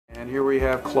And here we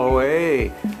have Chloe,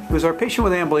 who's our patient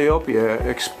with amblyopia,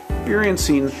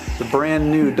 experiencing the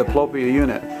brand new diplopia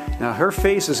unit. Now her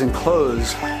face is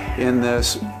enclosed in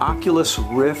this Oculus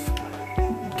Rift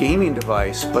gaming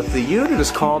device, but the unit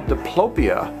is called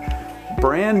diplopia,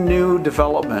 brand new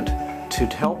development to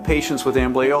help patients with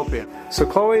amblyopia. So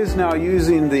Chloe is now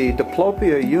using the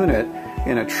diplopia unit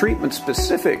in a treatment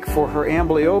specific for her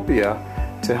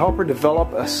amblyopia to help her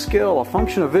develop a skill, a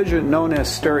function of vision known as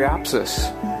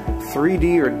stereopsis,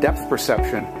 3D or depth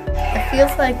perception. It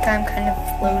feels like I'm kind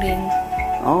of floating.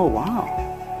 Oh, wow.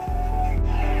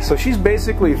 So she's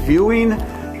basically viewing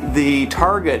the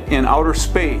target in outer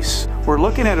space. We're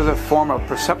looking at it as a form of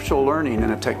perceptual learning,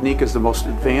 and a technique is the most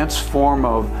advanced form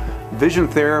of vision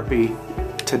therapy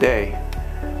today.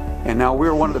 And now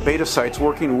we're one of the beta sites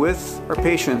working with our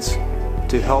patients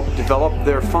to help develop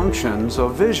their functions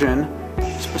of vision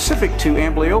specific to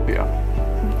amblyopia.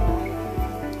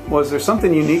 Was there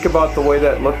something unique about the way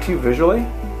that looked to you visually?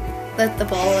 That the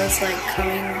ball is like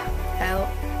coming out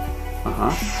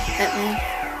at me.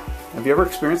 Have you ever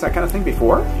experienced that kind of thing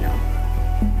before? No.